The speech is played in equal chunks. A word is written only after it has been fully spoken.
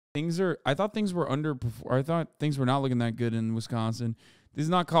I thought things were I thought things were not looking that good in Wisconsin. This is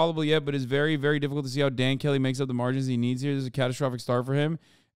not callable yet, but it's very, very difficult to see how Dan Kelly makes up the margins he needs here. This is a catastrophic start for him.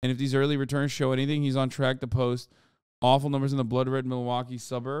 And if these early returns show anything, he's on track to post awful numbers in the blood red Milwaukee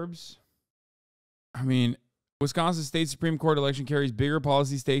suburbs. I mean, Wisconsin State Supreme Court election carries bigger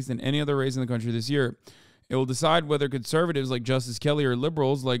policy stakes than any other race in the country this year. It will decide whether conservatives like Justice Kelly or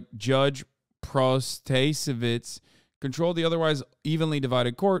liberals like Judge Protasevich control the otherwise evenly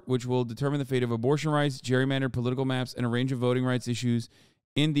divided court, which will determine the fate of abortion rights, gerrymandered political maps, and a range of voting rights issues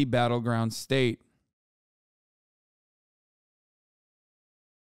in the battleground state.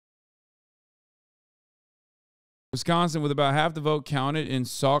 Wisconsin, with about half the vote counted in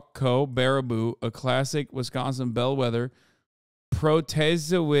Sauk Co. Baraboo, a classic Wisconsin bellwether.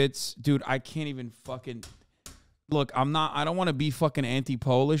 Protasevich, dude, I can't even fucking... Look, I don't want to be fucking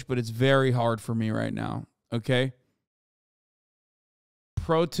anti-Polish, but it's very hard for me right now, okay?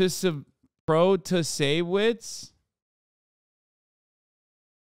 Protasevich? Protasevich?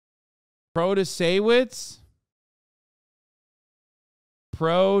 Protosewicz.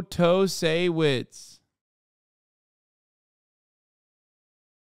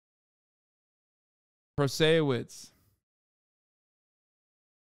 Prosewicz.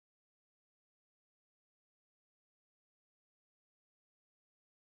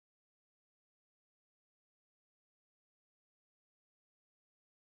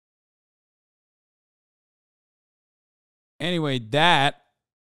 Anyway, that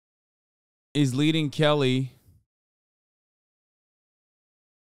is leading Kelly.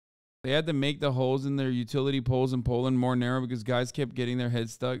 They had to make the holes in their utility poles in Poland more narrow because guys kept getting their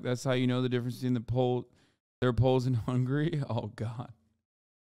heads stuck. That's how you know the difference between their polls in Hungary. Oh, God.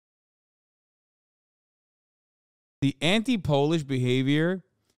 The anti-Polish behavior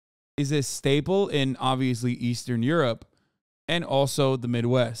is a staple in, obviously, Eastern Europe and also the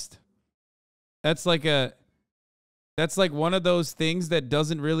Midwest. That's like one of those things that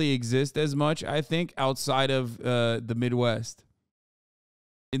doesn't really exist as much, I think, outside of the Midwest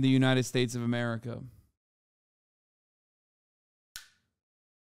in the United States of America.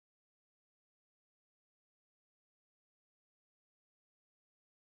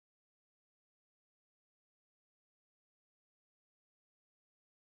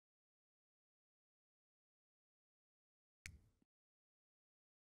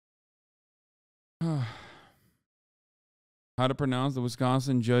 How to pronounce the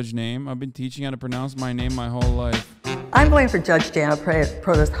Wisconsin judge name. I've been teaching how to pronounce my name my whole life. I'm going for Judge Janet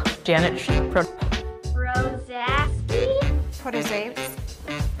Protasevich. Janet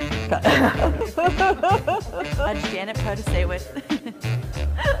Protasevich.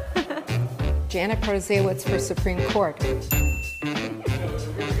 Janet Protasevich for Supreme Court.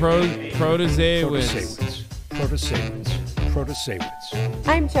 Protasevich.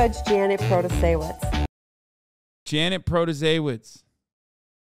 I'm Judge Janet Protasevich. Janet Protasevich.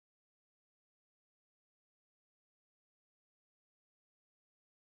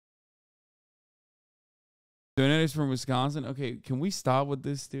 Janet is from Wisconsin. Okay, can we stop with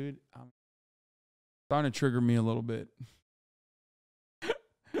this, dude? I'm starting to trigger me a little bit.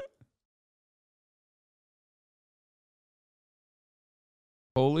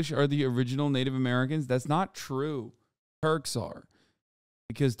 Polish are the original Native Americans. That's not true. Turks are.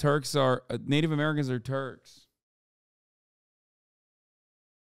 Because Turks are, Native Americans are Turks.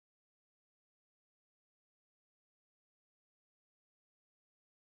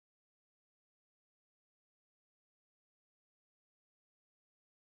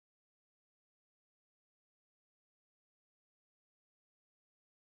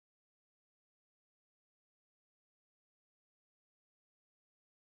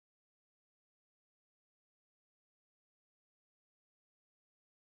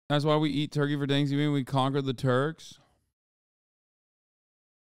 That's why we eat turkey for Thanksgiving. We conquered the Turks.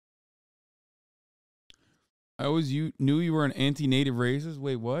 I always knew you were an anti-native racist.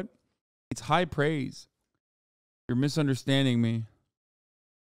 Wait, what? It's high praise. You're misunderstanding me.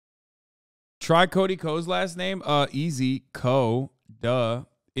 Try Cody Ko's last name. Easy. Ko. Duh.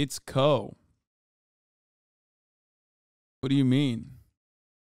 It's Ko. What do you mean?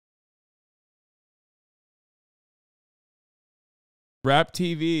 Rap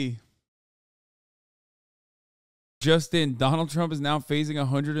TV. Just in, Donald Trump is now facing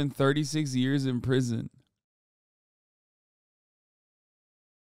 136 years in prison.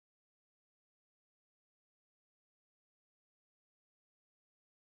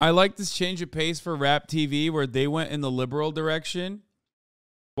 I like this change of pace for Rap TV where they went in the liberal direction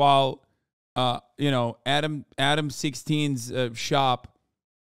while, Adam 16's shop,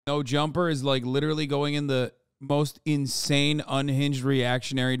 No Jumper, is like literally going in the most insane, unhinged,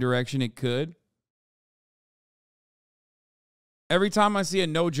 reactionary direction it could. Every time I see a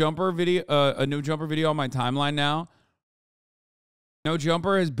no jumper video on my timeline now, no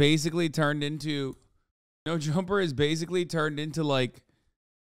jumper has basically turned into like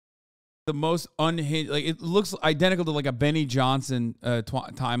the most unhinged. Like it looks identical to like a Benny Johnson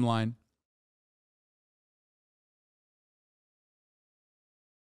timeline.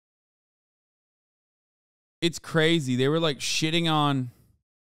 It's crazy. They were like shitting on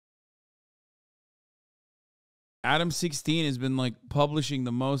Adam 16 has been like publishing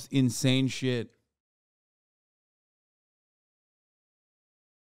the most insane shit.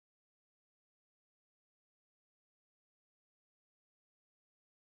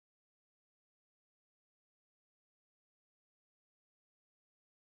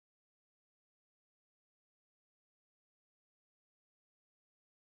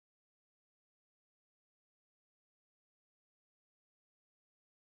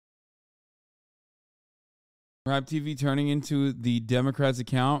 Rap TV turning into the Democrats'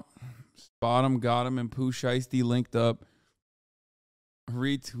 account. Spot him, got him, and Pooh Shiesty linked up.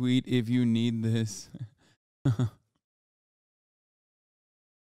 Retweet if you need this.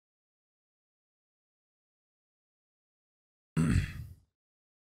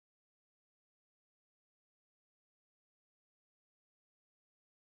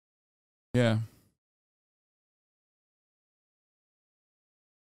 Yeah.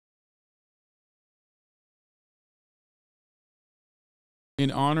 In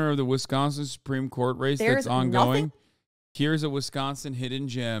honor of the Wisconsin Supreme Court race that's ongoing, here's a Wisconsin hidden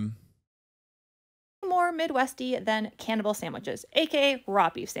gem. More Midwesty than cannibal sandwiches, aka raw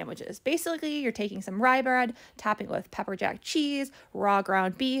beef sandwiches. Basically, you're taking some rye bread, topping it with pepper jack cheese, raw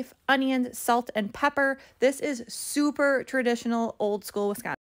ground beef, onions, salt, and pepper. This is super traditional, old school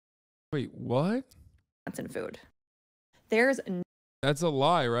Wisconsin. Wait, what? Food. That's a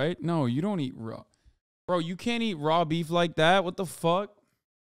lie, right? No, you don't eat raw. Bro, you can't eat raw beef like that. What the fuck?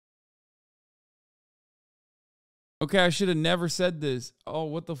 Okay, I should have never said this. Oh,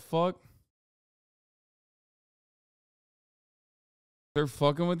 what the fuck? They're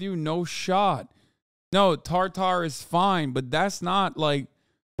fucking with you? No shot. No, tartar is fine, but that's not like,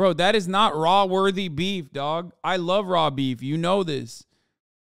 bro, that is not raw worthy beef, dog. I love raw beef. You know this.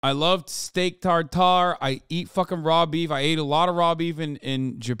 I love steak tartare. I eat fucking raw beef. I ate a lot of raw beef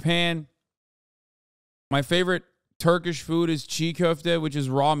in Japan. My favorite Turkish food is çiğ köfte, which is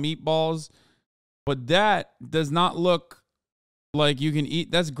raw meatballs. But that does not look like you can eat.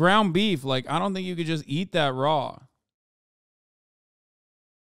 That's ground beef. Like, I don't think you could just eat that raw.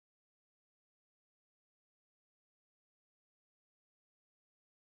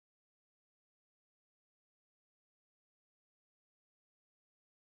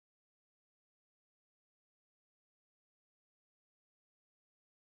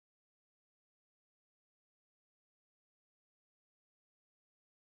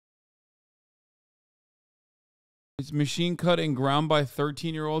 It's machine cut and ground by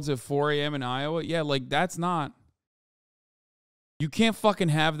 13-year-olds at 4 a.m. in Iowa. Yeah, like that's not. You can't fucking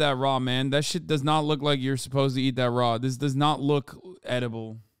have that raw, man. That shit does not look like you're supposed to eat that raw. This does not look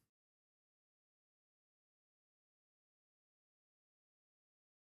edible.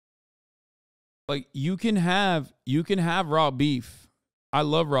 Like you can have raw beef. I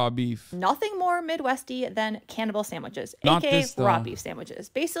love raw beef. Nothing more Midwesty than cannibal sandwiches, Not aka this, raw though. beef sandwiches.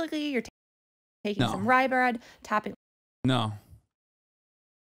 Basically, you're taking No. some rye bread, topping. No.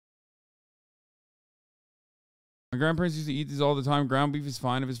 My grandparents used to eat these all the time. Ground beef is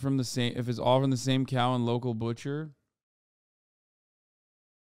fine if it's from the same, if it's all from the same cow and local butcher.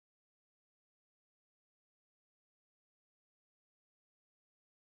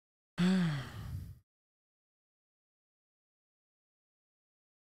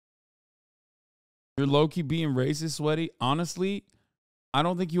 You're low-key being racist, Sweaty. Honestly, I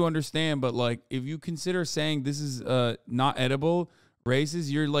don't think you understand, but like if you consider saying this is not edible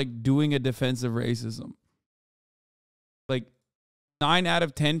racist, you're like doing a defense of racism. Like 9 out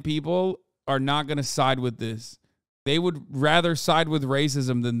of 10 people are not going to side with this. They would rather side with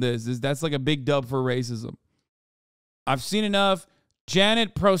racism than this. That's like a big dub for racism. I've seen enough.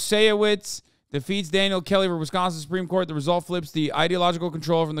 Janet Proseyowicz defeats Daniel Kelly for Wisconsin Supreme Court. The result flips the ideological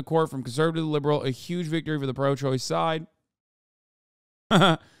control from the court from conservative to liberal. A huge victory for the pro-choice side.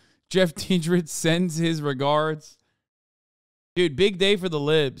 Jeff Tiedrich sends his regards. Dude, big day for the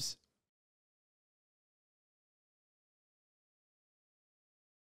libs.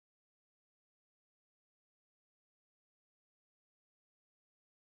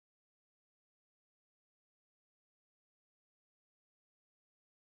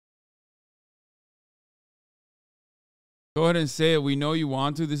 Go ahead and say it. We know you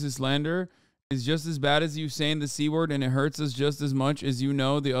want to. This is slander. It's just as bad as you saying the C word, and it hurts us just as much as you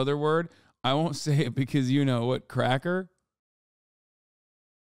know the other word. I won't say it because you know what, cracker?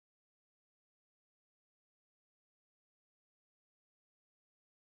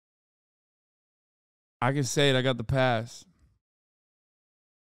 I can say it. I got the pass.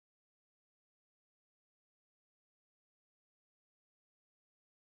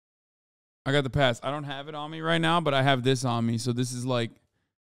 I got the pass. I don't have it on me right now, but I have this on me. So this is like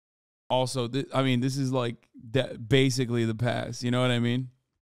also, I mean, this is like basically the pass. You know what I mean?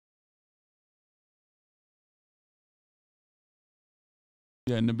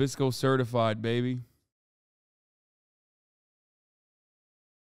 Yeah, Nabisco certified, baby.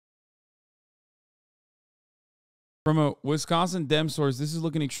 From a Wisconsin Dem source, this is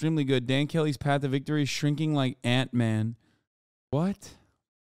looking extremely good. Dan Kelly's path to victory is shrinking like Ant-Man. What?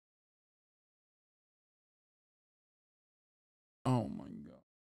 Oh my God.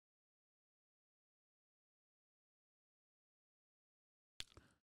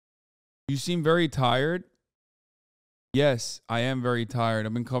 You seem very tired. Yes, I am very tired.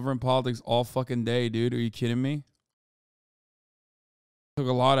 I've been covering politics all fucking day, dude. Are you kidding me? Took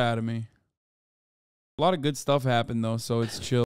a lot out of me. A lot of good stuff happened though, so it's chill.